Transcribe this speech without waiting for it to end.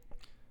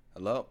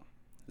Hello,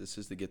 this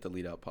is the Get the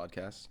Lead Out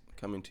podcast,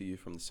 coming to you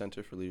from the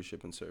Center for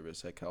Leadership and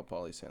Service at Cal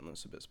Poly San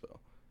Luis Obispo.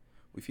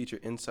 We feature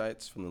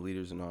insights from the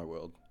leaders in our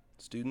world,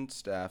 students,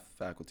 staff,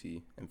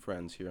 faculty, and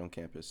friends here on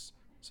campus,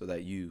 so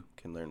that you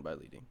can learn by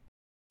leading.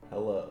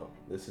 Hello,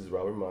 this is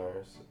Robert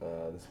Myers.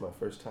 This is my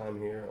first time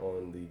here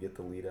on the Get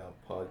the Lead Out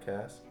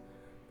podcast,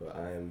 but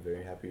I am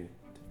very happy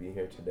to be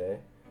here today.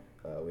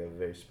 We have a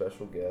very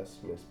special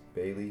guest, Miss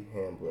Bailey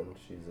Hamblin.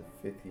 She's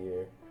a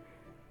fifth-year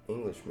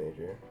English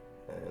major,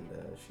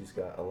 and she's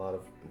got a lot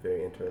of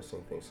very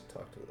interesting things to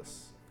talk to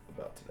us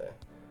about today.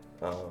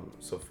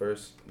 So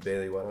first,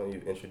 Bailey, why don't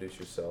you introduce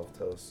yourself,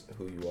 tell us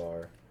who you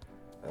are,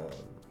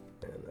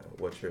 and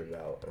what you're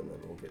about, and then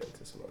we'll get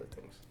into some other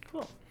things.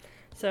 Cool.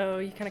 So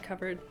you kind of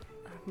covered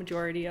a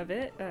majority of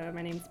it.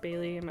 My name's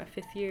Bailey. I'm a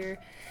fifth-year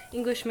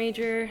English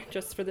major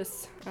just for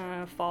this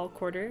fall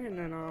quarter, and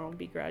then I'll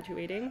be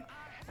graduating.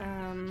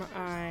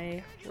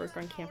 I work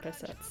on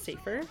campus at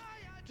SAFER,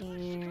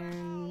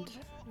 and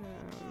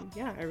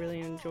I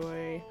really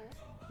enjoy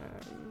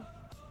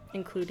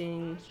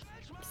including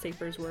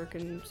SAFER's work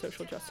and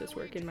social justice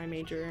work in my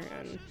major,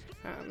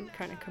 and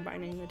kind of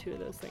combining the two of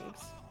those things.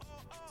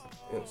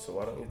 Yeah, so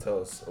why don't you tell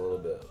us a little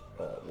bit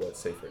what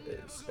SAFER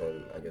is,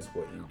 and I guess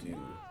what you do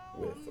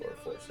with or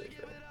for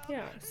SAFER.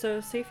 Yeah, so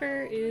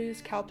SAFER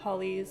is Cal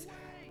Poly's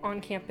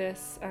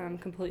on-campus,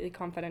 completely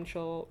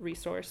confidential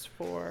resource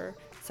for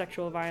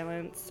sexual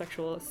violence,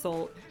 sexual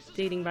assault,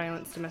 dating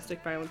violence,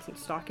 domestic violence, and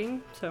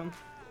stalking. So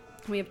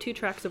we have two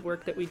tracks of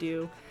work that we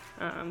do.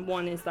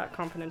 One is that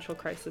confidential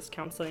crisis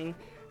counseling.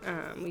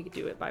 We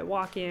do it by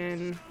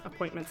walk-in,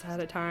 appointments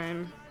ahead of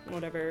time,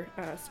 whatever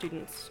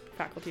students,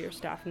 faculty, or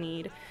staff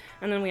need.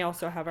 And then we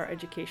also have our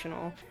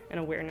educational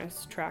and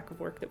awareness track of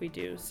work that we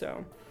do.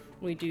 So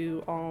we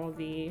do all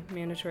the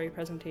mandatory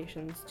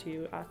presentations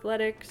to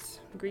athletics,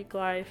 Greek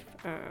life,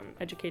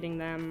 educating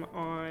them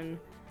on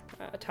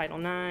Title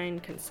IX,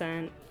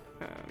 consent,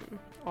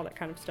 all that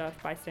kind of stuff,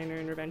 bystander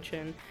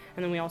intervention.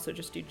 And then we also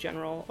just do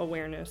general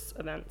awareness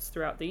events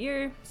throughout the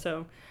year.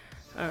 So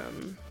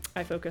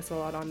I focus a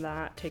lot on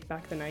that. Take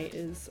Back the Night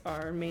is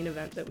our main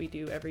event that we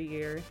do every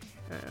year,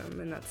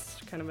 and that's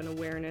kind of an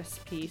awareness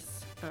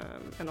piece,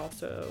 and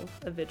also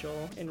a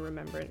vigil in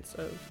remembrance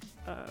of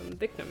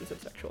victims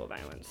of sexual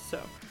violence. So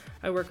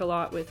I work a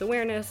lot with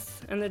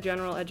awareness and the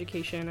general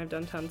education. I've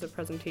done tons of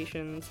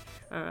presentations,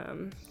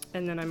 and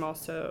then I'm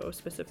also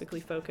specifically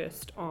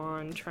focused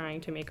on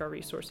trying to make our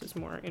resources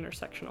more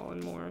intersectional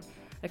and more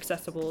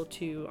accessible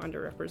to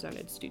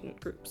underrepresented student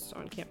groups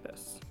on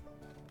campus.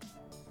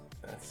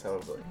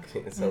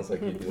 It sounds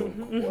like you're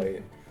doing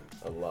quite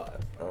a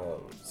lot.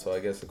 So I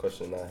guess the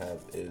question I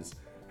have is,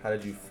 how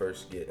did you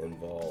first get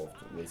involved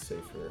with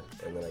SAFER?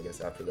 And then I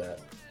guess after that,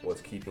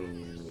 what's keeping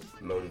you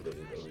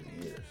motivated over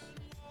the years?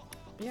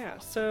 Yeah,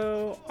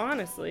 so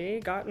honestly,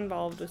 got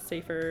involved with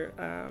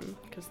SAFER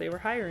because they were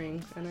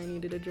hiring and I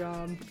needed a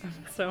job.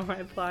 So I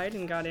applied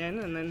and got in,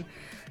 and then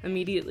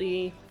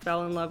immediately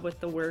fell in love with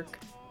the work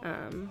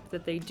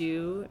that they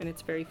do, and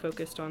it's very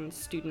focused on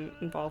student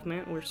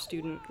involvement. We're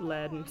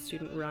student-led and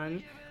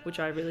student-run, which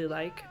I really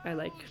like. I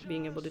like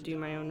being able to do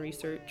my own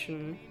research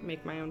and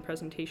make my own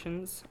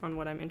presentations on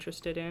what I'm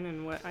interested in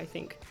and what I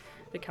think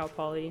the Cal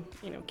Poly,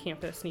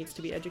 campus needs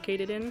to be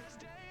educated in.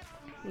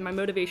 My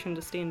motivation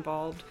to stay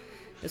involved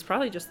is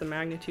probably just the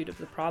magnitude of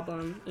the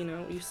problem.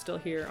 You still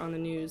hear on the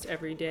news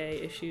every day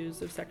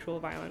issues of sexual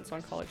violence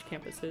on college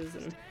campuses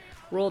and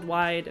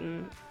worldwide,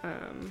 and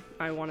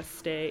I want to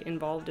stay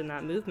involved in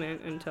that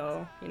movement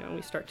until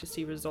we start to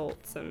see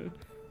results, and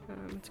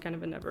it's kind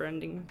of a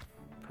never-ending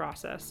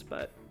process,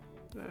 but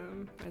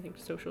I think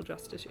social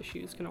justice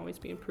issues can always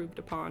be improved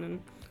upon,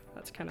 and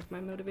that's kind of my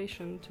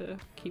motivation to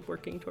keep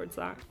working towards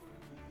that.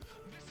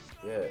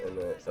 Yeah, and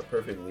a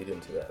perfect lead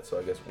into that. So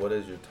I guess, what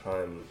has your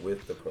time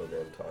with the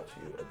program taught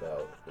you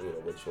about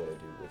what you want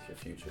to do with your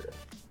future?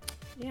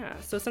 Yeah,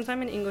 so since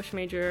I'm an English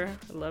major,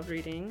 I love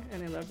reading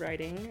and I love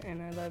writing,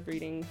 and I love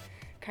reading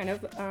kind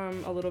of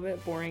a little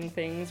bit boring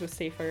things with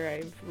SAFER.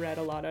 I've read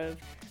a lot of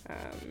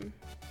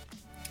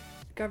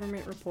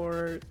government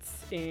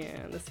reports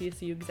and the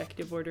CSU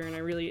executive order, and I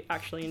really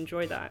actually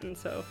enjoy that. And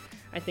so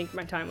I think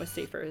my time with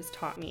SAFER has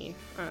taught me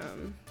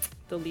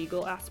the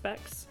legal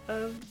aspects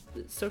of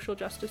social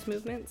justice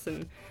movements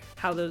and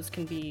how those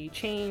can be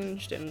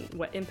changed and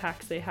what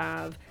impacts they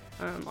have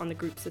on the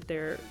groups that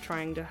they're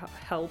trying to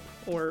help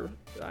or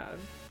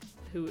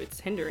who it's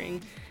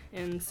hindering.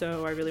 And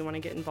so I really want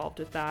to get involved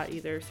with that,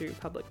 either through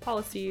public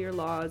policy or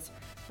laws,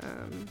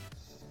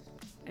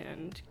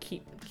 and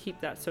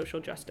keep that social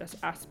justice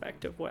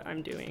aspect of what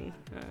I'm doing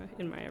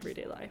in my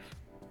everyday life.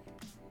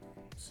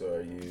 So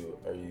are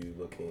you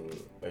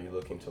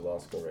looking to law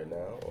school right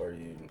now, or are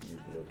you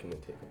looking to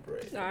take a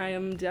break? I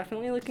am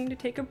definitely looking to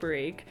take a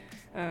break,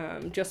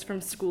 just from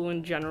school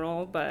in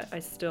general, but I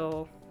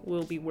still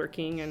will be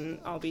working, and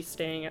I'll be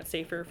staying at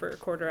SAFER for a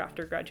quarter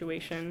after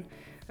graduation,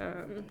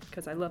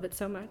 because I love it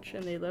so much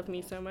and they love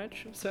me so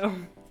much. So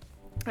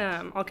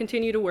I'll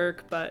continue to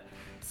work, but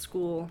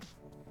school,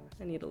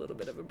 I need a little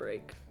bit of a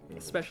break,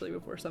 especially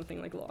before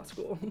something like law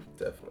school.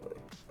 Definitely.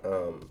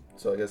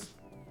 So I guess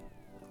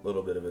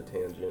little bit of a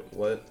tangent.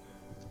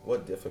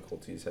 What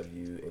difficulties have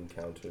you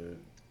encountered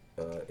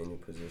in your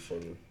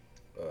position,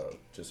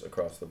 just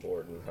across the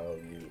board, and how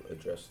have you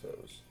addressed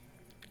those?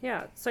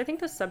 Yeah, so I think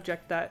the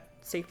subject that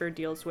SAFER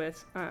deals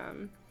with,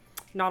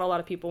 not a lot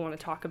of people want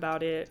to talk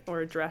about it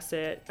or address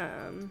it.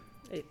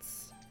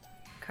 It's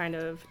kind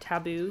of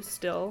taboo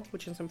still,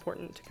 which is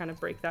important to kind of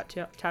break that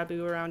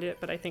taboo around it.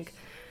 But I think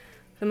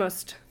the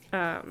most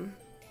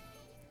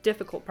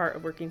difficult part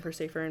of working for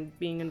SAFER and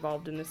being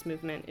involved in this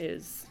movement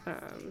is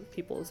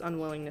people's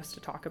unwillingness to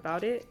talk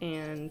about it.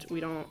 And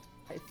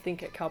I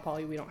think at Cal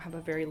Poly we don't have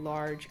a very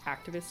large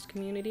activist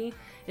community.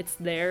 It's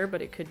there,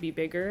 but it could be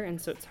bigger, and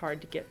so it's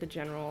hard to get the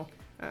general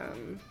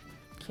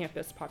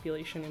campus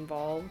population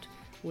involved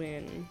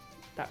when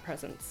that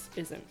presence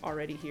isn't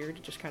already here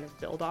to just kind of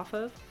build off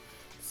of.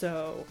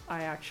 So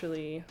I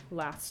actually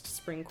last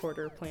spring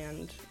quarter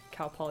planned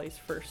Cal Poly's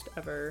first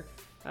ever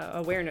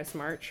awareness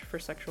march for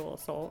sexual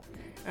assault.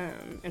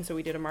 And so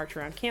we did a march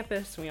around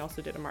campus, and we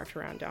also did a march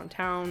around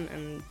downtown,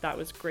 and that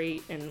was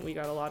great, and we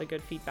got a lot of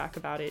good feedback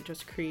about it,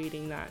 just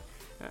creating that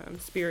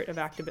spirit of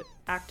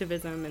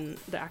activism and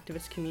the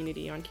activist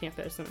community on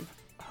campus, and I'm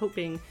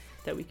hoping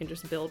that we can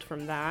just build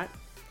from that.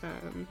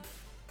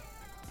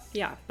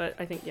 But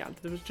I think,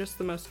 there was just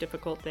the most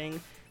difficult thing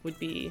would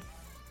be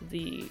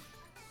the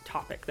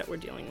topic that we're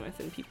dealing with,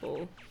 and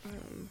people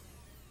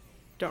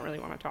don't really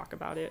want to talk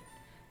about it.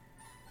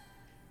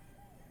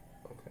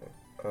 Okay.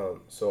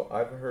 So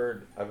I've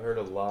heard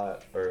a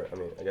lot, or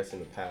I guess in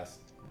the past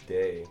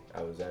day,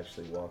 I was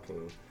actually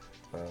walking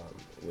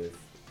with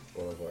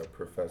one of our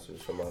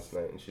professors from last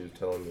night, and she was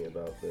telling me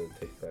about the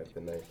Take Back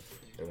the Night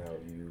and how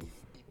you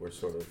were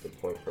sort of the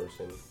point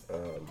person.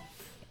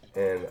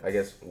 And I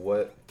guess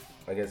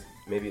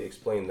maybe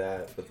explain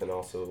that, but then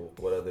also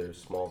what other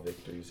small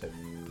victories have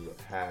you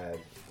had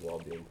while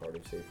being part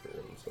of SAFER,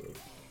 and sort of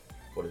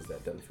what has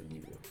that done for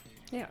you?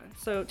 Yeah,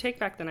 so Take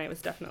Back the Night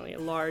was definitely a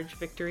large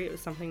victory. It was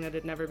something that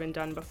had never been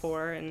done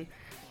before, and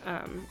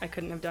I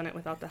couldn't have done it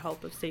without the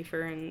help of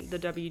SAFER, and the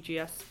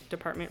WGS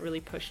department really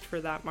pushed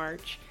for that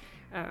march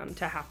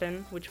to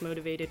happen, which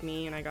motivated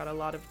me, and I got a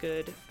lot of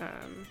good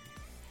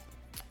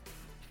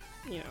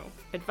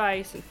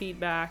advice and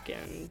feedback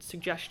and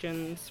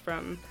suggestions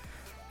from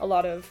a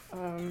lot of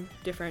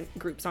different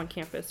groups on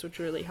campus, which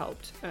really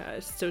helped.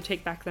 So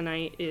Take Back the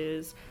Night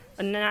is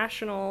a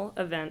national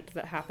event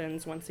that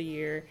happens once a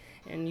year,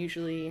 and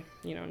usually,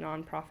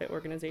 nonprofit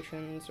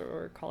organizations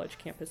or college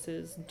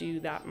campuses do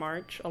that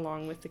march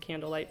along with the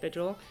candlelight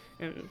vigil,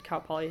 and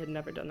Cal Poly had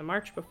never done the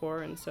march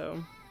before, and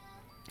so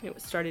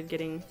it started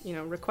getting,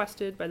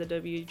 requested by the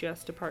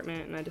WGS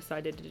department, and I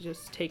decided to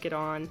just take it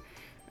on.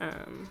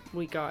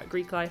 We got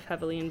Greek Life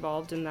heavily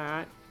involved in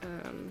that.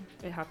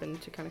 It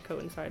happened to kind of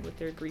coincide with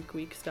their Greek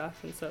Week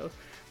stuff, and so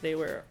they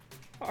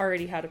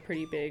already had a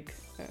pretty big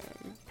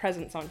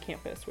presence on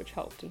campus, which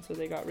helped, and so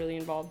they got really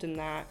involved in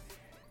that.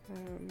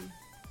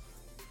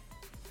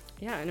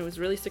 And it was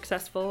really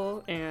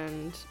successful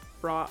and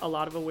brought a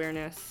lot of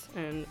awareness,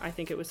 and I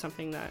think it was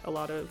something that a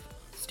lot of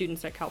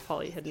students at Cal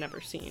Poly had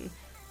never seen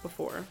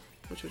before,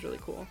 which was really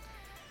cool.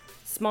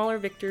 Smaller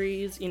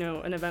victories,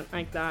 an event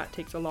like that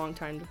takes a long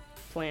time to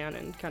plan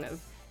and kind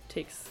of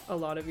takes a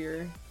lot of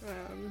your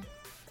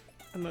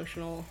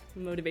emotional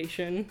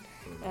motivation.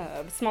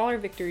 Smaller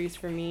victories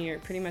for me are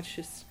pretty much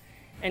just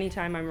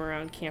anytime I'm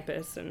around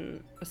campus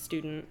and a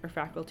student or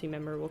faculty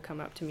member will come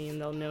up to me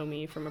and they'll know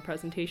me from a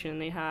presentation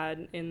they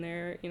had in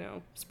their,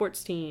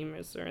 sports team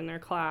or in their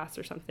class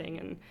or something,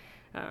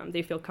 and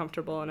they feel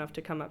comfortable enough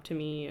to come up to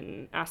me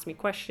and ask me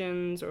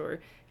questions or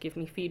give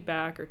me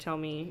feedback or tell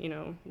me,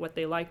 what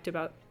they liked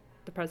about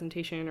the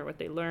presentation or what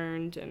they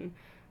learned. And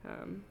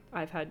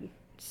I've had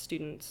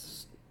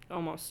students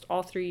almost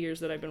all 3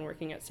 years that I've been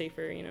working at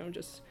SAFER,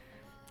 just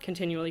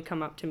continually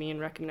come up to me and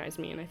recognize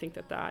me, and I think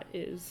that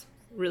is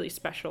really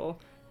special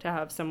to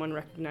have someone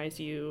recognize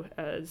you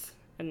as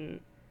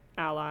an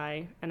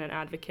ally and an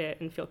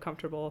advocate and feel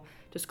comfortable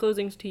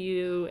disclosing to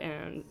you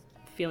and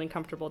feeling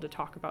comfortable to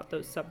talk about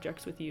those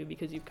subjects with you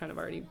because you've kind of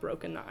already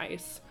broken the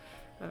ice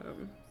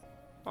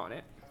on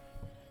it.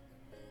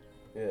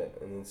 Yeah,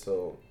 and then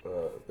so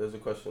there's a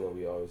question that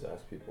we always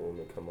ask people when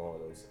they come on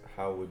is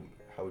how would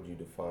you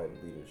define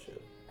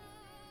leadership?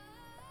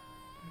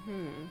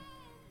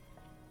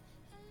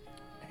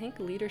 I think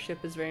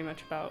leadership is very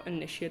much about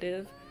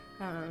initiative.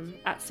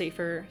 At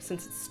SAFER,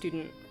 since it's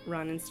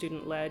student-run and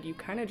student-led, you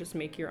kind of just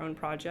make your own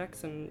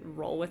projects and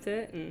roll with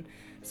it, and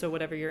so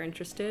whatever you're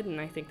interested in.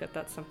 And I think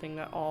that's something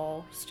that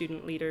all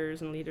student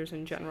leaders and leaders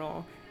in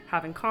general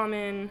have in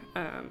common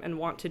and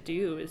want to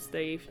do is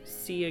they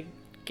see a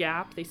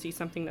gap, they see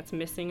something that's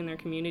missing in their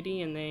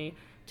community, and they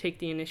take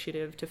the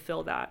initiative to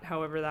fill that,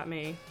 however that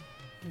may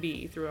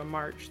be, through a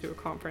march, through a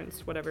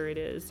conference, whatever it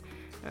is.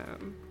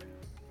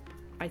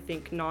 I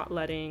think not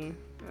letting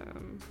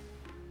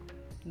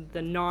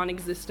the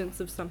non-existence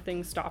of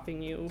something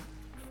stopping you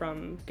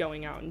from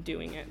going out and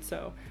doing it.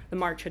 So the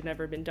march had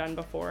never been done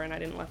before, and I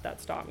didn't let that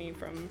stop me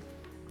from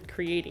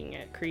creating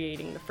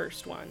the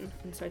first one.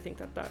 And so I think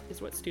that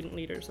is what student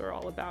leaders are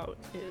all about,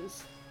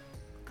 is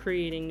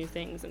creating new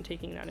things and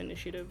taking that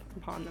initiative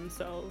upon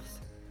themselves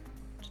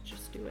to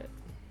just do it.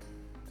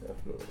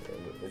 Definitely.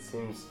 And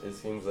it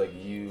seems like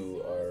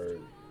you are,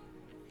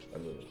 I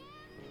mean,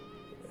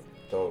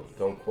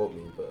 don't quote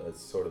me, but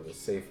it's sort of a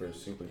safer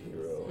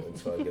superhero. And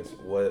so I guess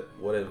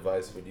what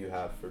advice would you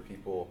have for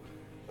people,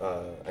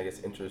 I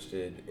guess,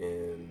 interested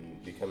in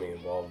becoming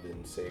involved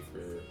in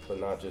safer, but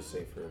not just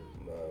safer,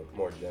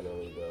 more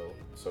generally though,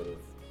 sort of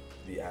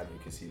the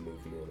advocacy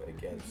movement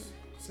against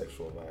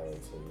sexual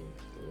violence and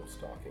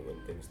stalking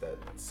and things that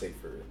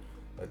safer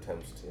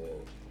attempts to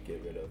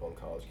get rid of on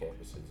college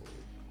campuses and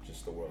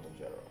just the world in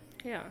general?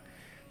 Yeah.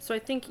 So I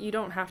think you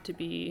don't have to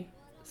be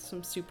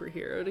some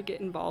superhero to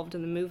get involved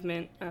in the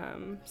movement.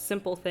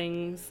 Simple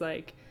things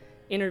like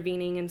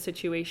intervening in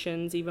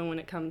situations, even when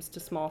it comes to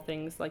small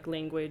things like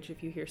language.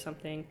 If you hear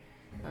something,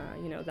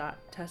 that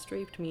test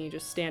raped me,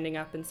 just standing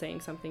up and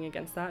saying something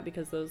against that,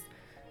 because those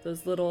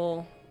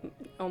little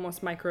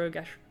almost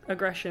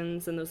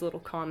microaggressions and those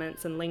little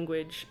comments and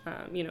language,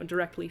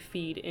 directly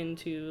feed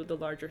into the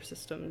larger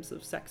systems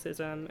of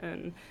sexism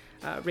and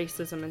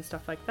racism and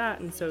stuff like that.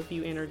 And so if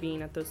you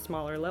intervene at those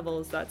smaller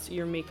levels,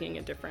 you're making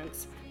a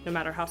difference, no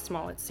matter how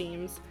small it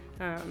seems.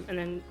 And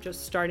then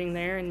just starting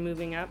there and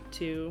moving up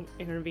to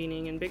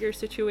intervening in bigger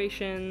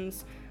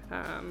situations,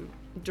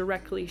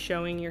 directly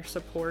showing your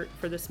support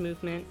for this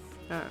movement,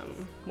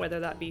 whether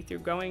that be through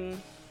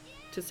going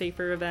to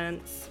safer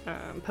events,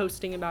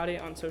 posting about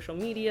it on social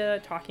media,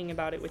 talking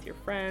about it with your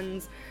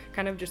friends,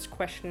 kind of just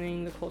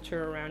questioning the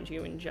culture around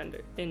you in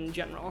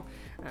general.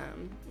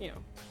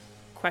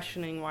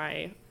 Questioning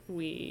why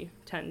we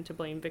tend to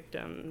blame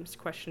victims,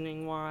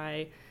 questioning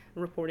why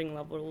reporting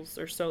levels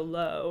are so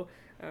low,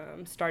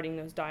 starting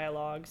those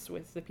dialogues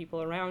with the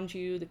people around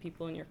you, the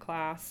people in your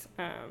class.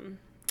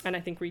 And I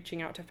think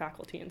reaching out to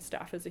faculty and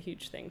staff is a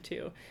huge thing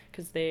too,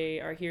 because they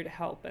are here to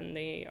help and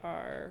they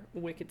are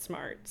wicked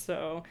smart.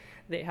 So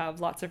they have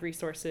lots of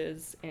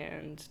resources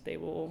and they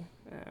will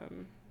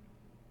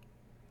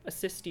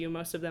assist you.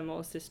 Most of them will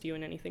assist you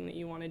in anything that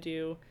you want to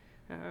do,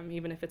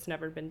 even if it's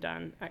never been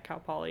done at Cal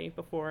Poly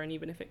before, and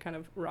even if it kind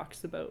of rocks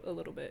the boat a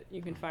little bit.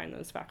 You can find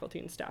those faculty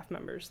and staff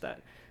members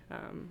that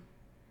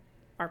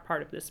are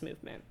part of this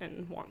movement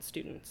and want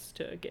students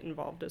to get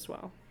involved as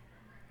well.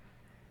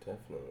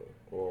 Definitely.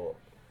 Well,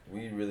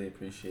 we really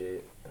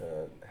appreciate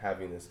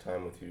having this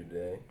time with you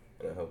today,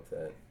 and I hope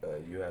that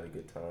you had a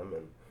good time,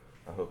 and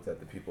I hope that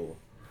the people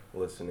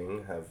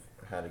listening have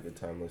had a good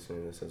time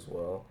listening to this as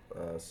well.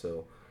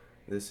 So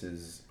this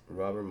is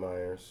Robert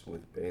Myers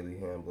with Bailey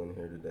Hamblin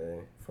here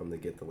today from the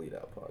Get the Lead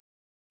Out podcast.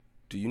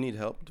 Do you need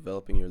help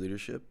developing your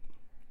leadership?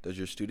 Does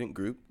your student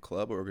group,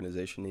 club, or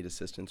organization need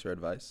assistance or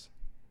advice?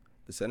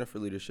 The Center for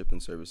Leadership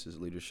and Services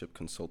Leadership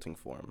Consulting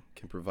Forum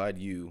can provide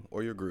you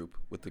or your group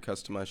with the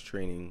customized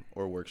training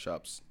or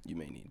workshops you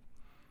may need.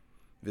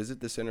 Visit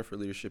the Center for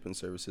Leadership and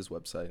Services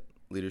website,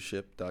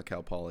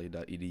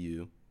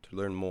 leadership.calpoly.edu, to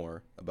learn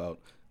more about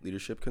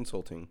leadership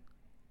consulting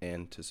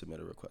and to submit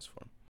a request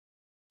form.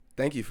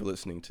 Thank you for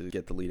listening to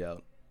Get the Lead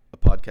Out, a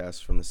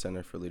podcast from the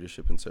Center for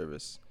Leadership and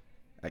Service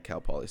at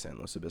Cal Poly San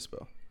Luis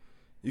Obispo.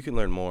 You can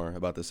learn more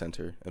about the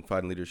center and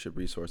find leadership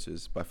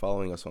resources by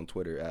following us on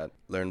Twitter at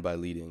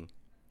LearnByLeading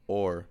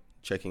or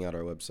checking out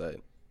our website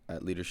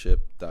at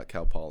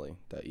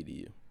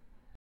leadership.calpoly.edu.